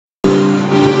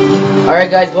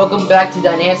Alright guys, welcome back to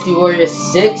Dynasty Warriors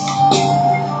 6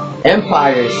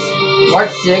 Empires, part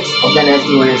 6 of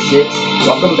Dynasty Warriors 6.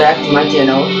 Welcome back to my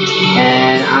channel,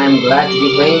 and I'm glad to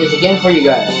be playing this again for you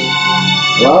guys.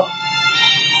 Well,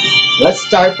 let's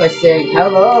start by saying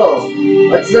hello.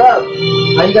 What's up?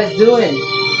 How you guys doing?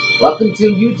 Welcome to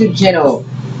YouTube channel,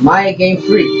 My Game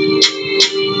Freak.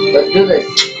 Let's do this.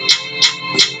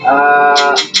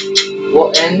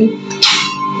 We'll end.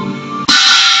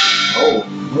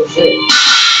 Oh shit.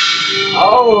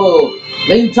 Oh!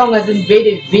 Ling Tong has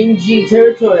invaded Bingji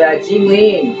territory at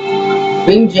Jingling.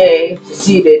 Bing J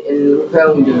succeeded in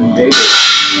repelling the invaders.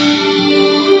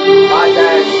 Hot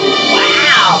Dai.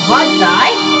 Wow! Hot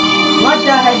Dai? Hot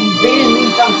Dai has invaded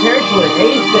Ling Tong territory.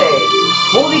 They say.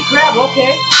 Holy crap,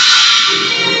 okay.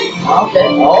 Okay.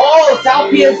 Oh! South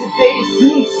P has invaded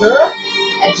soon, sir.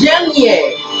 At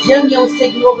Jiangye. Jiangye was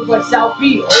taken over by South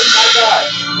P. Oh my god.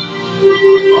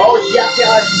 Oh, Xiaoxiao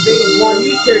has invaded Guan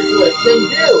Yu territory. Same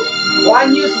deal. Guan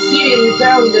Yu succeeded in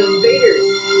repelling the invaders.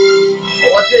 Hey,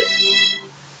 what's this?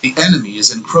 The enemy is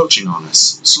encroaching on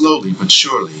us, slowly but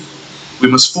surely. We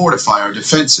must fortify our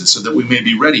defenses so that we may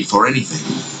be ready for anything.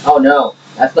 Oh no,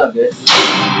 that's not good.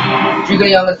 Zhuge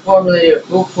Yang has formulated a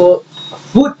footproof,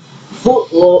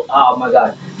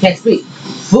 can't speak.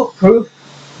 Footproof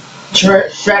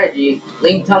strategy.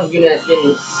 Ling Tong's unit has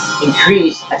been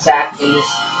increased attack in this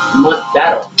month's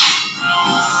battle.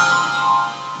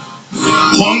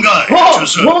 One guy.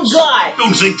 One guy.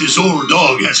 Don't think this old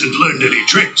dog hasn't learned any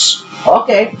tricks.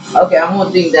 Okay, I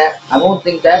won't think that. Don't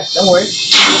worry.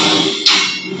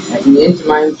 I can enter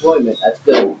my employment. That's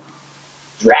good.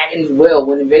 Dragon's Will.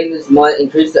 When invading this month,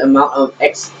 increase the amount of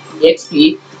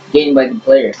XP gained by the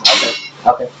player.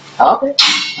 Okay.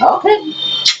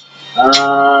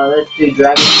 Let's do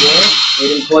Dragon's Will.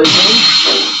 Hidden Poison.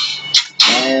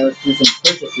 And let's do some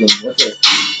purchasing. What's this?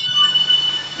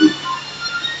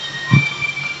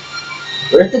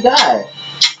 Where's the guy?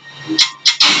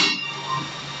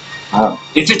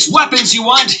 If it's weapons you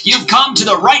want, you've come to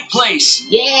the right place.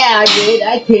 Yeah, I did.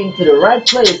 I came to the right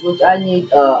place, which I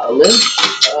need a link,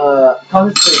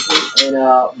 concentration,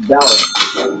 and balance.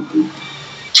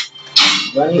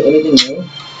 Do I need anything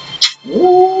new?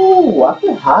 Ooh, I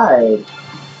can hide.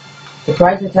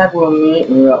 Surprise attack will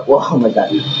remain. Oh my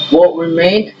god. Will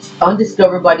remain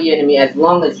undiscovered by the enemy as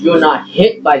long as you're not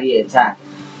hit by the attack.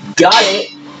 Got it.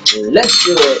 Let's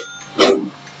do it.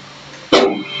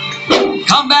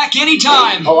 Come back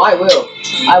anytime. Oh, I will.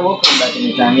 I will come back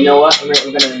anytime. You know what? We're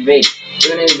gonna invade. We're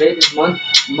gonna invade this month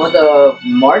of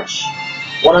March.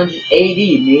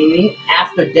 180, meaning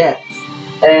after death.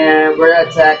 And we're gonna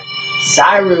attack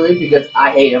Sairuli because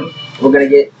I hate him. We're gonna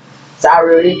get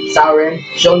Sairuli, Sauren,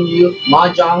 Shongyu,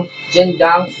 Mahjong,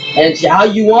 Jingdang, and Xiao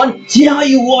Yuan. Xiao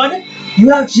Yuan? You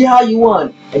have Xiao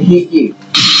Yuan. And hit you.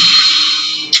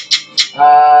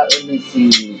 Let me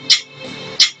see.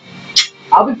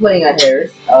 I'll be playing at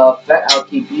Harris. I'll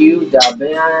keep you,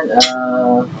 Daban,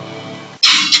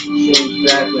 change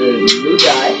back with new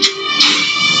guy.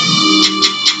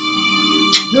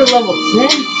 You're level 10?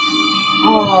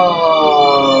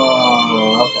 Oh,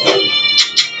 okay.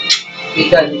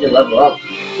 Because you need to level up.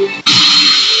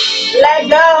 Let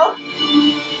go!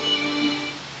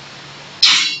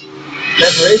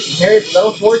 Preparation, Harris,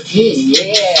 level 14,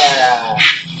 yeah!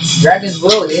 Dragon's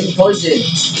Will, Hidden Poison.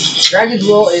 Dragon's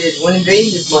Will is when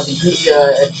invading this month, increase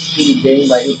the XP gained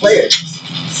by new players.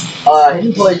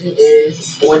 Hidden Poison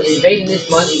is when invading this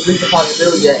month, increase the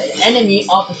possibility that an enemy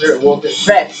officer will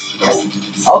defect.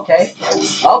 Okay.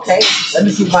 Let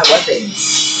me see my weapon.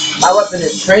 My weapon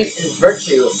is Strength and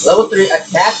Virtue. Level 3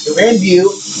 attack, Rambu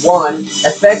 1.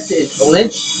 Effects is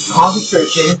Lynch,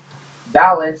 Concentration,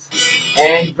 Balance,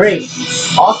 and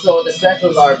Brace. Also, the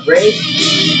specials are Brace,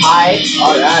 Hide.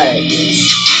 Alright.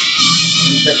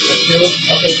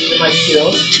 Okay, these are my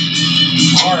skills.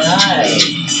 Alright.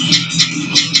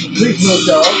 Increase move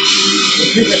though.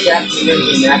 Increase attack to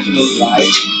maximum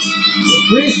life.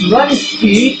 Increase running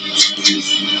speed.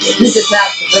 Increase attack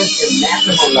to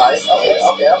maximum life. Okay.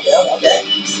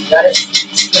 Got it.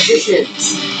 Condition.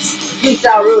 Increase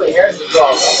out really. Here's the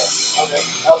draw. Okay.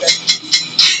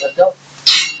 Let's go.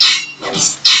 Let's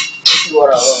see what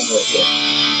I learned with here.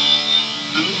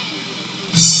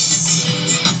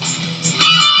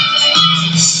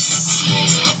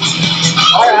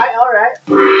 Alright.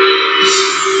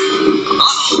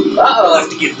 We'll have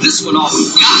to get this one off the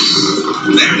guy.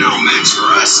 They're no match for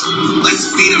us.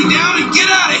 Let's beat them down and get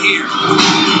out of here.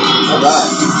 Alright.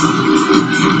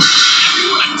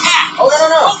 Everyone attack. Oh, no.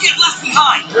 Don't get left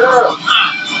behind. No.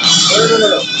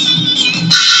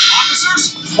 Officers,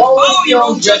 Follow your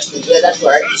own judgment. Yeah, that's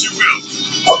right. As you will.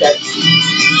 Okay.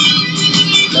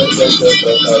 Let's Hello,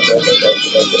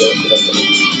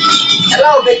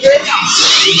 bitches.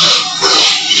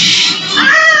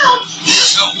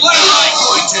 So what am I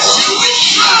going to do with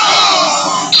you? I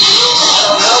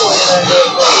don't know what you're doing.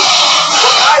 What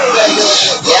are you guys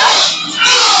doing? Yeah?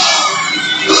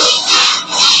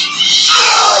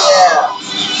 Oh, yeah.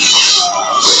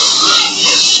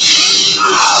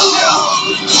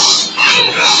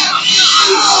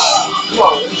 Come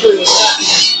on, let me show you that.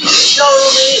 Show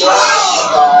me what you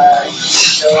got.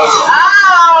 Show me.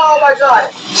 Oh, my God.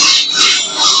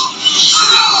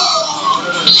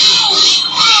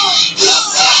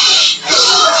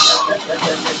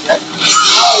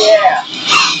 Oh, yeah.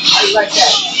 How you like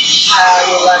that? How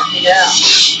you like me now?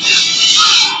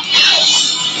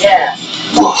 Yeah.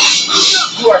 Come on.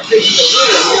 You are facing the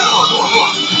leader here. Come on, come on, come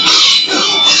on.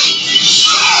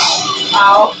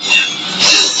 Ow.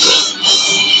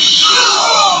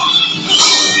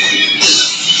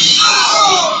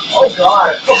 Oh,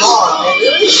 God. Come on, man.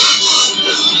 Really?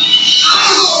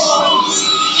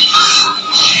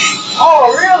 Oh,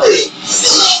 really?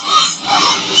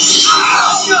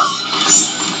 I'm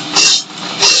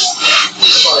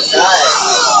gonna die.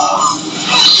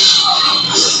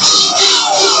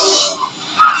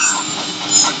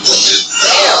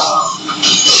 Damn.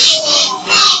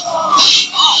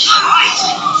 Alright,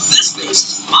 this beast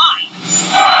is mine.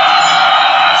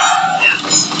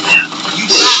 You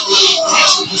battle like the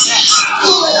creature possessed. I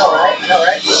know, right? I know,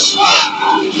 right?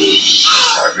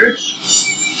 Garbage.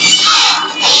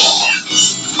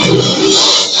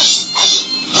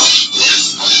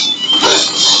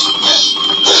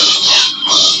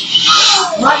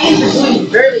 My aim is doing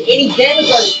barely any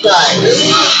damage on this guy.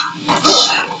 Really?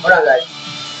 Hold on, guys.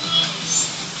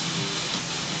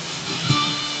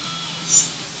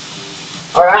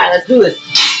 Alright, let's do this.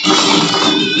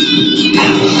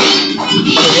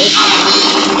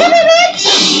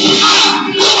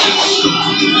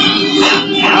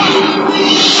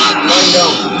 No, you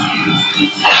don't.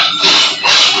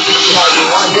 No, you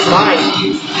want to get mine.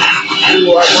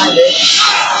 You are mine, bitch.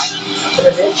 Come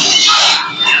here, bitch.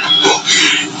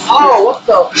 Oh, what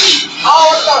the? Oh,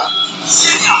 what the?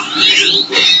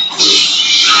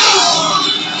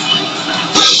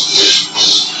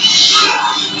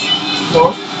 Come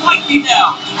on. Fight me now,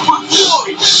 for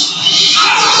glory.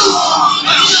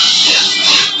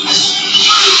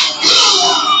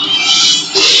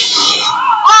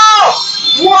 Oh!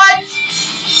 What?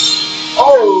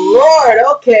 Oh, Lord,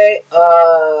 okay.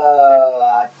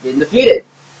 I've been defeated.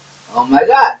 Oh my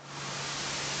God.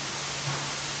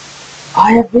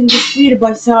 I have been defeated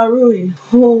by Sarui.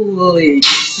 Holy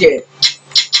shit.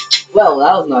 Well,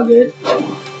 that was not good.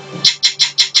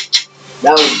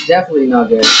 That was definitely not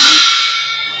good.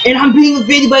 And I'm being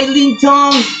invaded by Ling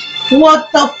Tong.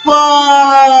 What the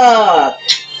fuck?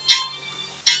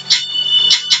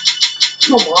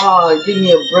 Come on, give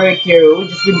me a break here. We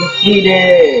just been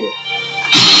defeated.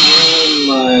 Oh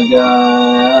my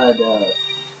God.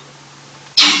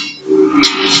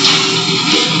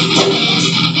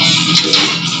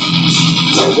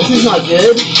 This is not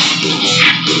good.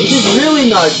 This is really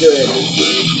not good.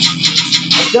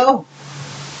 Let's go.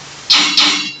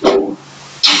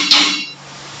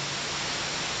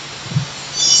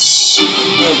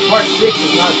 Part 6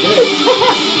 is not good.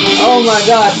 Oh my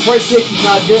God, part 6 is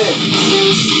not good.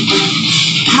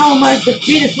 How am I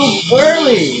defeated so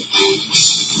early?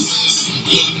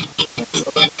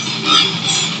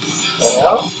 What the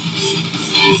hell?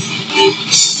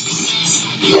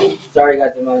 Sorry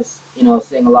guys, I'm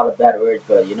saying a lot of bad words,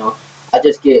 but I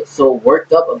just get so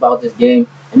worked up about this game,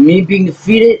 and me being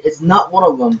defeated is not one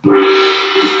of them.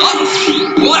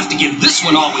 Uh-oh, we'll have to give this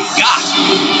one all we've got.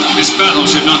 This battle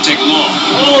should not take long.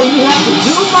 Oh, you have to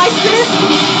do Meister?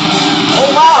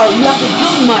 Oh wow, you have to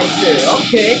do Meister.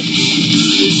 Okay.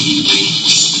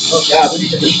 Oh God, we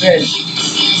need to defend.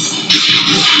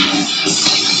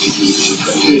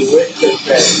 Let's see, where's the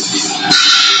defense?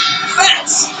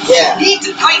 Defense! Yeah. You need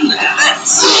to tighten the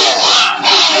defense.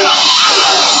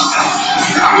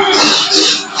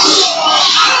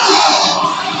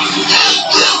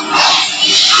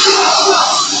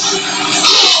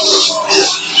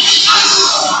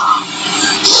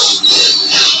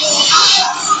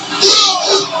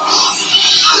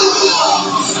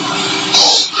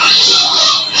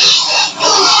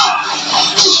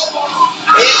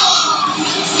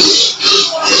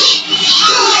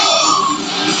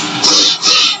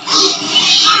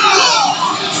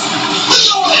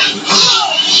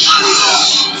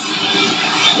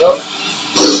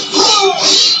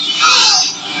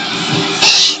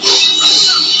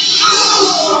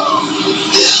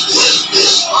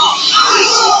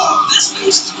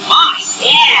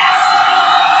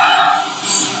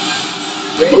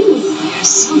 You're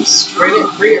so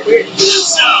strong. Bring it.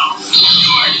 So,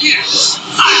 you're next.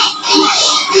 I'll crush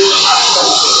you.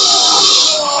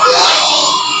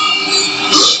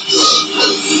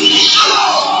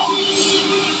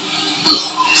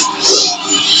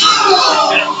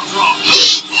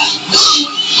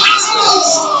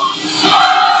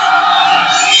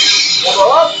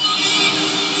 Level up.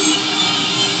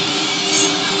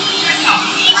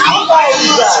 How far is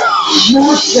that?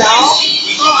 Moochow?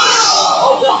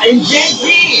 Oh, God, and JG!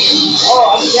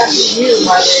 Oh, I'm catching you,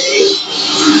 my lady.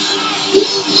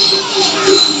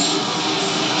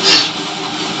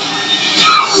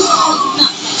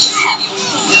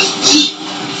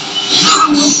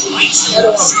 I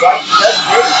don't want to fight.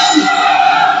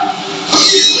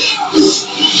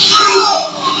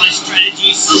 My strategy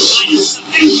is some kind of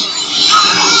submission.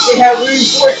 They have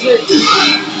reinforcements.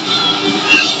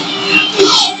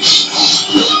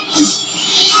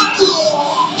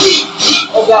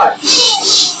 Oh God.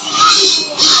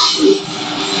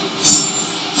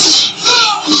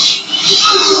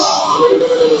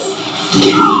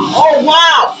 Oh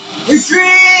wow!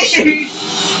 Retreat!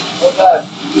 Oh God.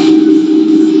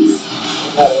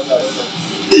 Oh God.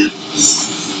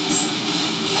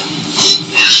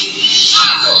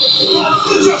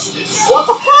 What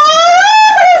the fuck?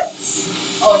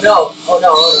 Oh no.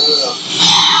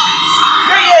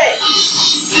 Bring it!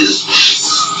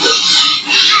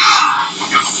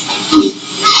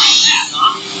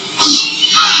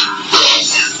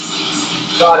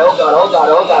 God, oh God. Oh God.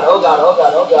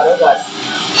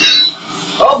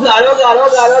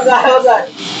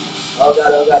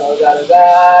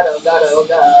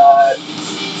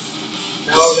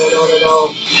 No.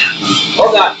 Oh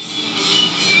God.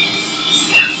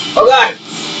 Oh God.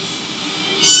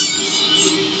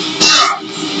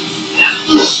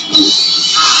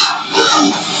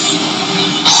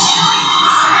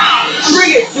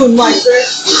 Bring it, Doomeister.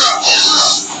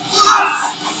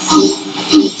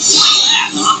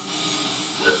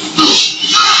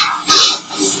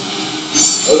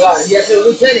 Oh God, he has a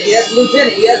lieutenant.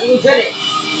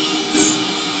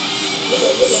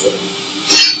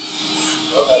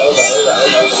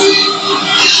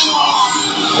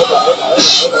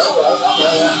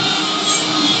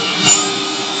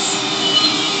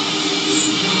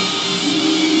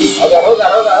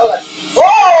 Oh God.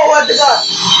 Oh, what the God?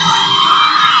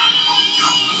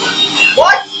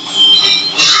 What?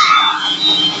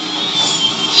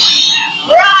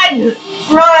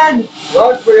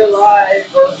 Run for your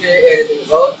life. Go to the enemy.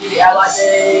 Go to the allied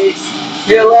base.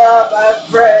 Kill up my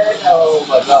friend. Oh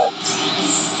my God.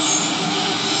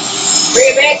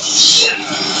 Bring it,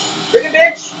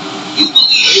 bitch. You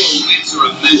believe your wits are a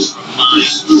match for mine.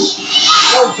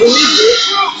 Don't believe it.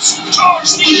 Troops, charge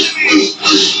the enemy!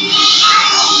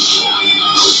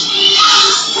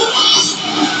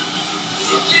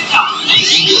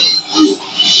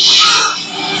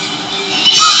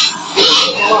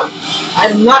 Come on.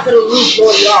 I'm not going to lose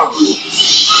your young.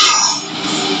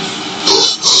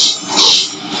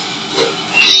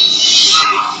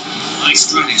 My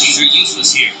strategies are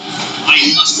useless here.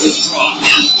 I must withdraw.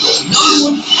 No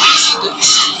one likes this.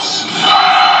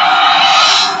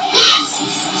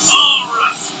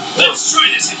 Alright, let's try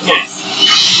this again.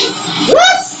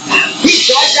 What? He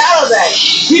dropped out of that.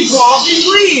 He bombed and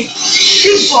weaved.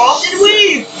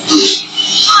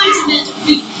 I demand a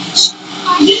rematch.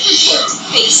 Are you prepared to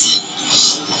face me?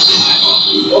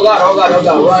 Oh God.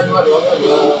 Run.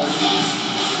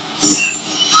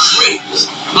 Great.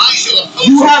 I shall oppose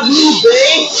You have blue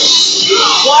base?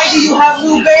 Why do you have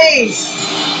blue base?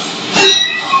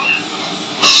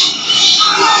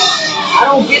 I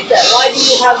don't get that. Why do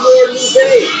you have more blue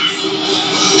base?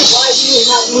 Why do you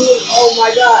have blue? Oh my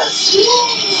God.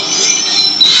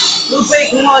 Blue base,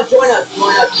 come on, join us.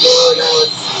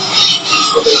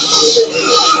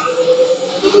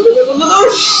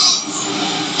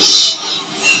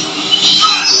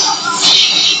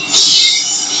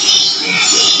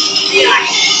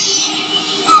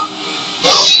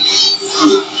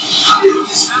 How did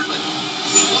this happen?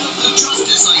 One of the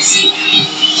justice I see.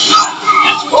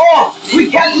 Oh, we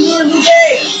captured the blue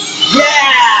base.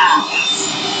 Yeah.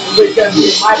 Everybody's gonna be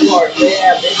in my part.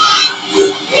 Yeah, bitch.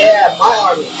 Yeah, my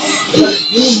army.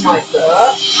 Doomeister,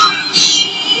 huh?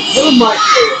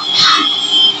 Doomeister.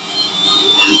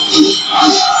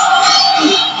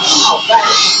 Oh, back.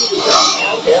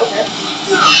 Okay.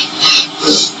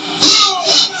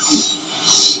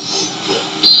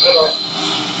 Alright.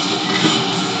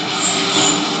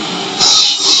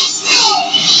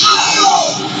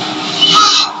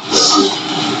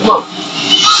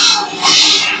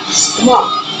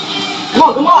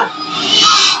 Come on.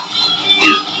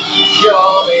 Show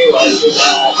me what my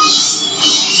god.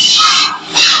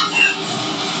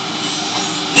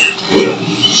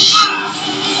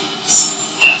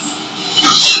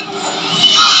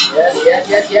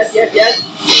 Yes.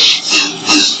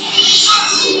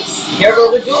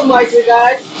 Careful with Doom Meister,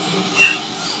 guys.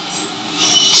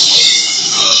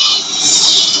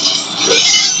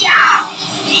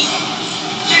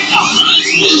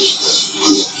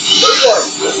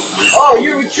 Oh,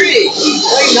 you're retreating.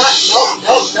 No, you're not.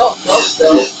 No.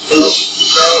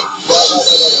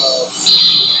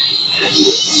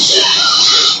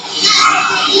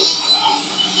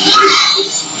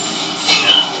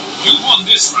 You won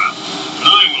this round, but I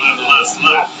will have the last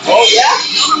laugh. Oh, yeah?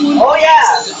 Oh,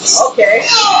 yeah. Okay.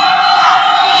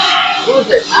 Who is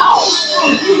it? Ow.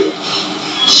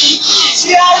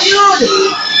 Xiao Yun!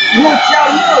 Xiao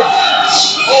Yun!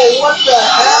 Oh, what the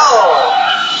hell?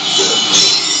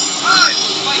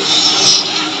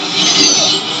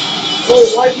 Oh,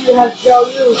 why do you have Xiao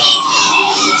Yun?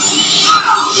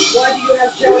 Why do you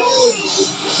have Xiao Yun?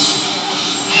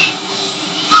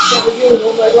 Xiao Yun,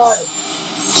 oh my god.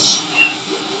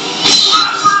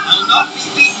 I'll not be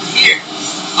beaten here.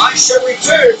 I shall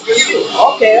return for you.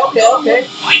 Okay.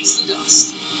 Bites the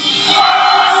dust.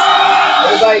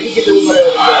 Everybody, you can do whatever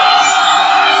you want.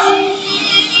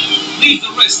 Leave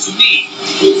the rest to me.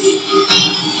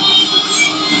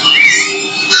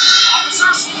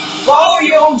 Officers, Follow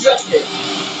your own justice.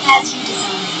 As you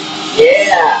desire.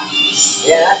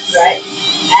 Yeah, that's right.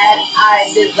 As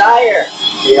I desire.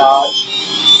 Yeah.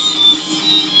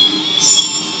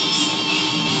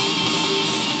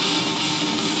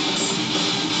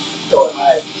 Go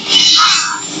ahead.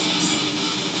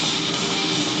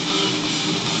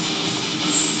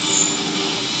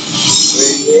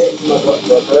 Bring it,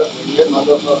 motherfucker. Bring it,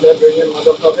 motherfucker.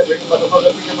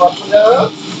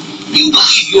 you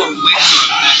believe your wits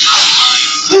are better than mine.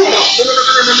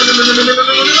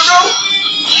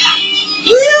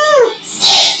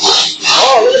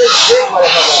 Oh, look at this big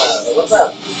motherfucker. What's up?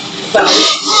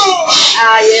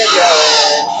 Ah, yeah,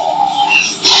 brother.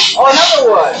 Oh,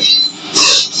 another one.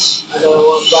 Another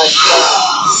one bites the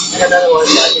dust. And another one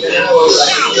bites it. Another one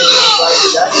bites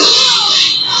it.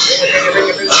 Bring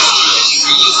it.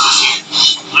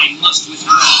 I must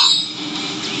withdraw.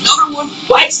 Another one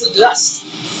bites the dust.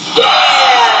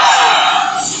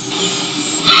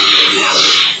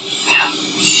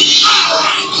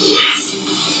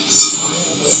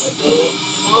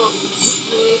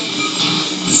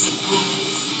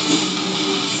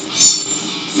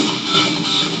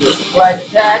 Surprise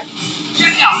attack.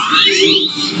 Check out.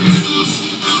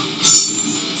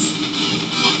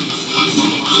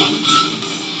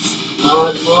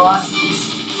 One more.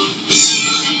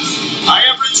 I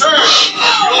have returned. You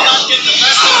will not get the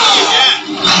best of me again.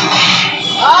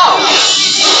 Oh!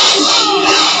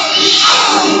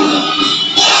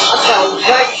 That's how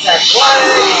break that one.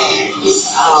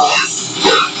 Oh.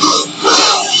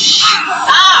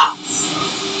 Ah!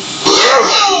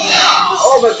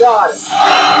 Oh my god.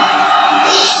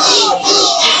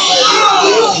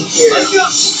 Here.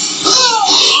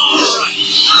 Alright,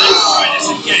 let's try this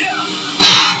again.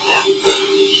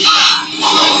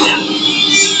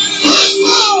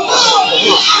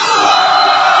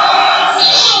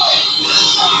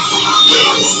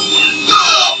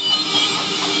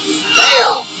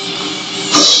 Damn!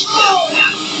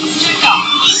 Check out.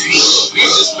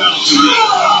 Leave this battle to me.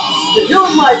 The Doom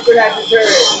Meister has returned.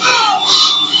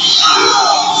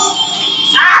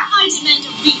 Ah! I demand a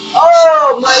rematch.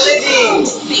 Oh, my lady!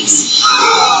 Face.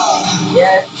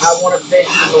 Yes, I want to face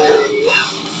you, my lady.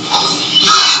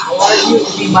 I want you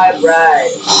to be my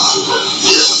bride.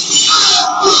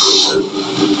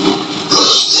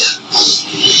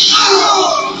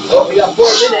 Oh, we got 4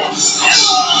 minutes. 4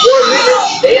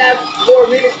 minutes. They have 4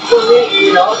 minutes for me,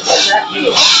 you know, attack me.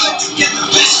 Let's get the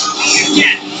best of me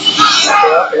again.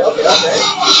 Okay.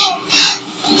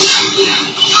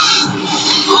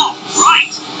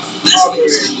 Alright.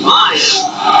 This is mine.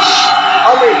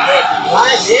 I'll be back.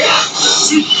 Mine, yeah.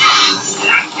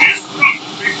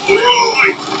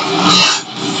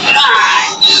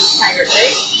 Tiger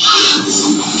Tape.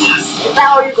 Is that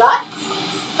all you got?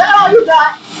 Is that all you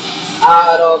got? I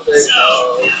don't think so.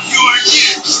 You are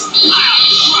here. I'll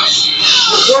crush you.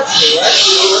 Trust me, right?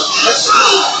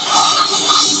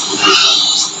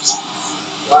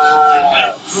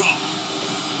 Wow.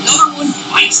 Another one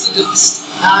bites the dust.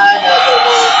 Another one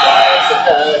bites the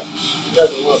dust.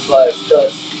 Another one bites the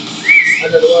dust.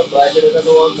 Another one bites it.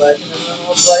 Another one bites it. Another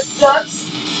one bites the dust.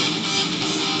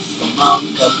 Come on.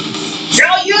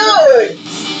 Xiao Yun!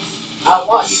 I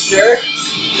want you, sir. I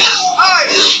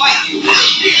will fight you.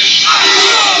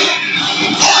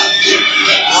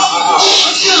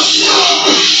 Ow.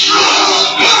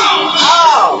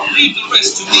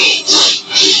 rest to me.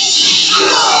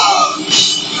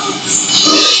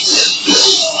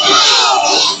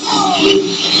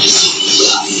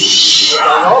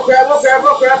 Oh crap, oh crap,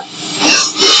 oh crap.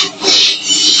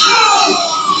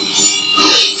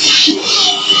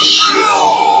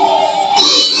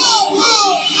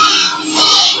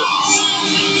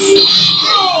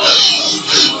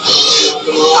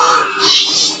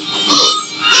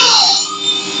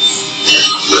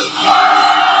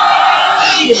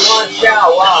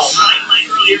 Wow. My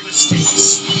earlier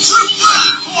mistakes.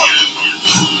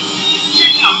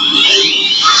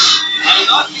 I'll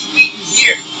not be beaten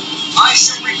here. I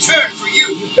shall return for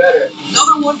you. You better.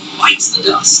 Another one bites the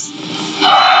dust.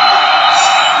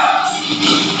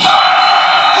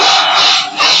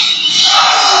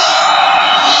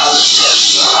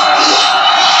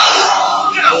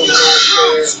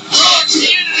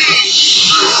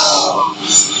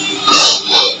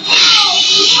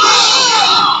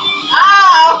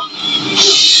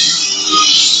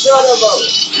 Son of a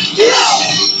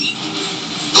bitch.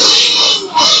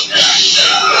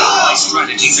 My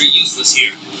strategies are useless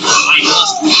here. I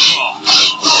must withdraw.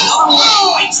 Another one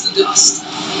bites the dust.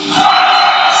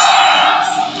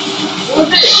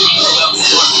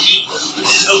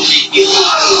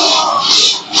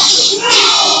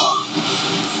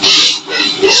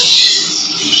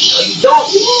 Don't.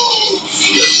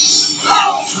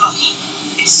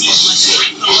 It seems my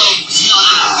strength alone was not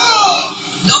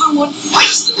enough. Another one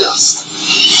bites the dust.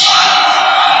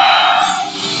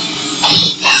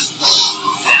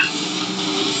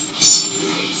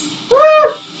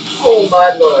 Oh my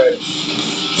lord.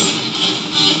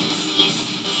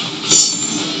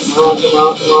 Come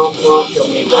on, kill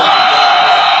me.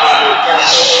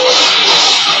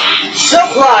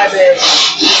 Don't cry, bitch.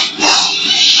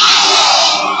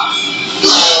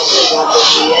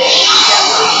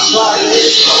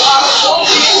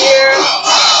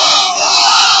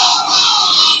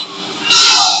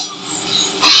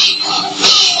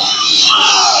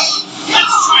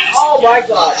 Oh my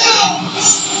god.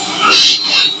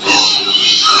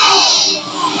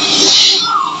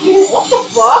 What the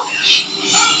fuck?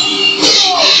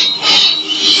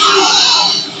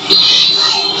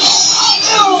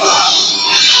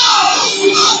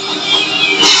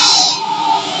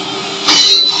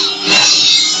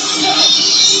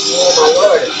 Oh my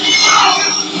lord.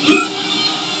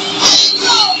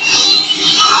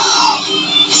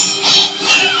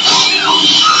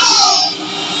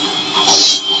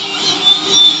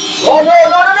 Oh no,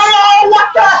 what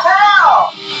the hell?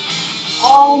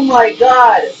 Oh my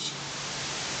god.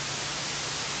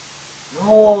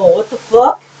 No, what the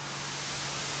fuck?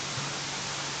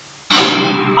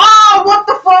 Oh, what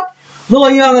the fuck? Lo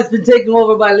Young has been taken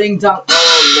over by Ling Tong.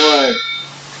 Oh lord.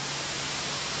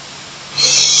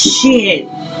 Shit.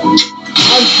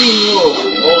 Unseen rules.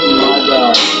 Oh my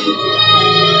god.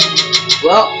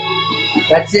 Well,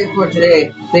 that's it for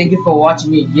today. Thank you for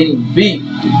watching me getting beat.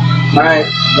 Alright,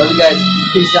 love you guys.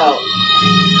 Peace out.